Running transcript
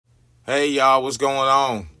Hey y'all, what's going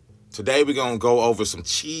on? Today we're going to go over some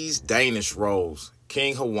cheese Danish rolls,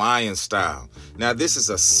 King Hawaiian style. Now this is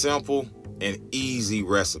a simple and easy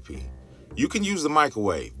recipe. You can use the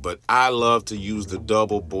microwave, but I love to use the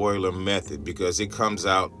double boiler method because it comes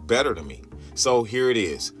out better to me. So here it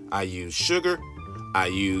is. I use sugar, I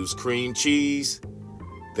use cream cheese.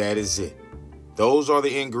 That is it. Those are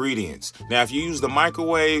the ingredients. Now if you use the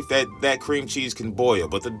microwave, that cream cheese can boil,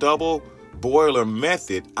 but the double boiler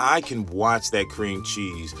method, I can watch that cream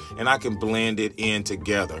cheese and I can blend it in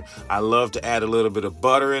together. I love to add a little bit of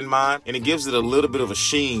butter in mine, and it gives it a little bit of a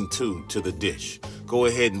sheen too to the dish. Go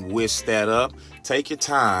ahead and whisk that up. Take your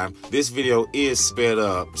time. This video is sped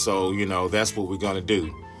up, so that's what we're gonna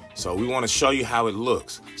do. So we want to show you how it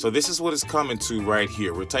looks. So this is what it's coming to right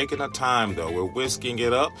here. We're taking our time though. We're whisking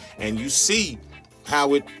it up, and you see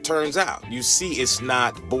how it turns out. You see it's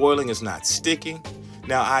not boiling, it's not sticking.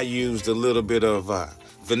 Now I used a little bit of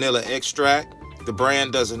vanilla extract. The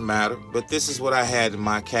brand doesn't matter, but this is what I had in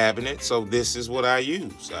my cabinet, so this is what I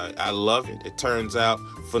use. I love it. It turns out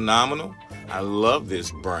phenomenal. I love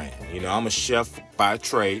this brand. I'm a chef by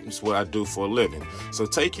trade. It's what I do for a living. So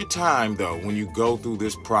take your time though when you go through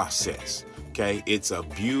this process, okay? It's a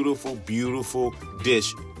beautiful, beautiful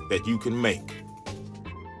dish that you can make.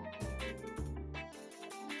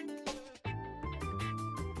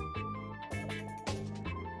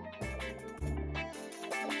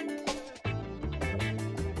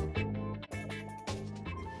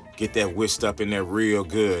 Get that whisked up in there real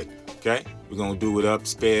good, okay? We're gonna do it up,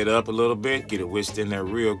 sped up a little bit, get it whisked in there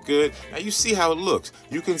real good. Now you see how it looks.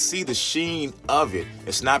 You can see the sheen of it.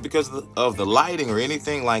 It's not because of the lighting or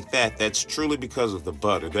anything like that. That's truly because of the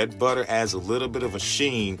butter. That butter adds a little bit of a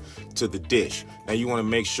sheen to the dish. Now you wanna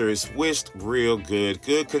make sure it's whisked real good,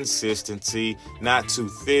 good consistency, not too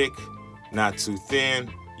thick, not too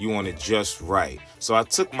thin. You want it just right. So I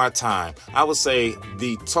took my time. I would say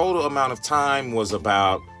the total amount of time was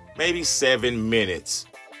about maybe 7 minutes.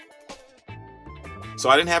 So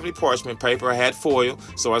I didn't have any parchment paper, I had foil,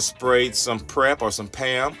 so I sprayed some prep or some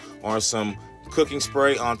Pam or some cooking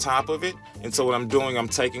spray on top of it. And so what I'm doing, I'm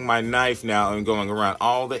taking my knife now and going around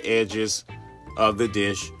all the edges of the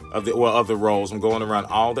dish, of the rolls. I'm going around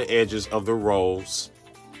all the edges of the rolls,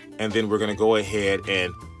 and then we're gonna go ahead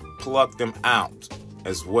and pluck them out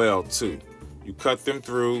as well too. You cut them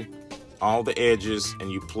through all the edges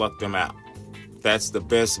and you pluck them out. That's the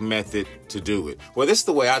best method to do it. Well, this is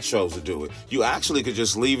the way I chose to do it. You actually could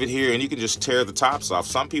just leave it here and you can just tear the tops off.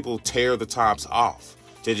 Some people tear the tops off.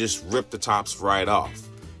 They just rip the tops right off.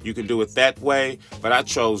 You can do it that way, but I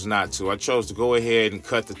chose not to. I chose to go ahead and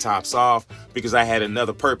cut the tops off because I had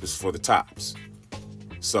another purpose for the tops.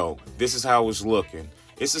 So this is how it's looking.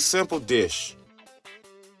 It's a simple dish.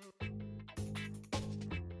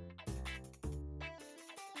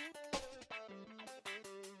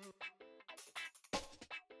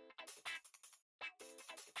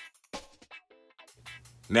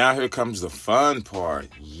 Now here comes the fun part.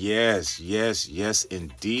 Yes, yes, yes,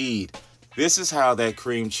 indeed. This is how that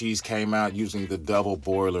cream cheese came out using the double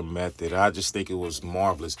boiler method. I just think it was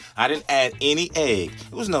marvelous. I didn't add any egg.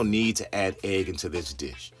 There was no need to add egg into this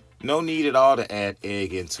dish. No need at all to add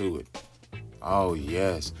egg into it. Oh,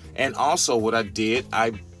 yes. And also what I did,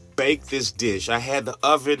 I baked this dish. I had the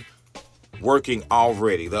oven working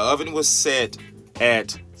already. The oven was set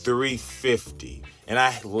at 350. And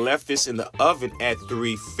I left this in the oven at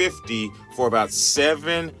 350 for about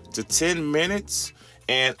 7 to 10 minutes.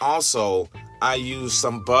 And also, I used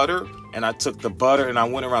some butter, and I took the butter and I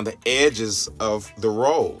went around the edges of the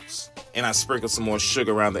rolls. And I sprinkled some more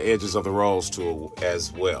sugar around the edges of the rolls too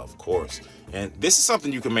as well, of course. And this is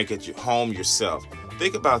something you can make at your home yourself.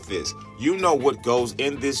 Think about this. You know what goes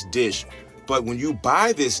in this dish, but when you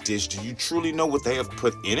buy this dish, do you truly know what they have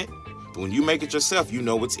put in it? But when you make it yourself, you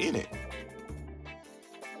know what's in it.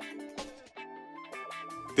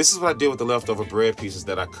 This is what I did with the leftover bread pieces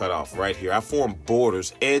that I cut off right here. I formed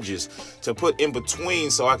borders, edges to put in between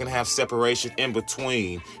so I can have separation in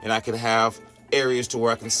between and I can have areas to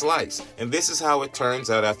where I can slice. And this is how it turns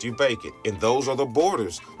out after you bake it. And those are the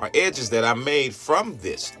borders or edges that I made from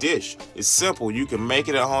this dish. It's simple. You can make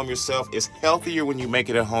it at home yourself. It's healthier when you make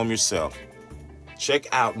it at home yourself. Check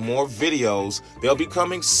out more videos. They'll be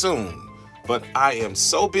coming soon. But I am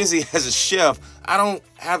so busy as a chef, I don't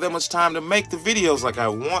have that much time to make the videos like I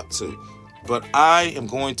want to. But I am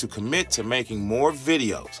going to commit to making more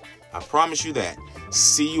videos. I promise you that.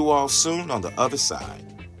 See you all soon on the other side.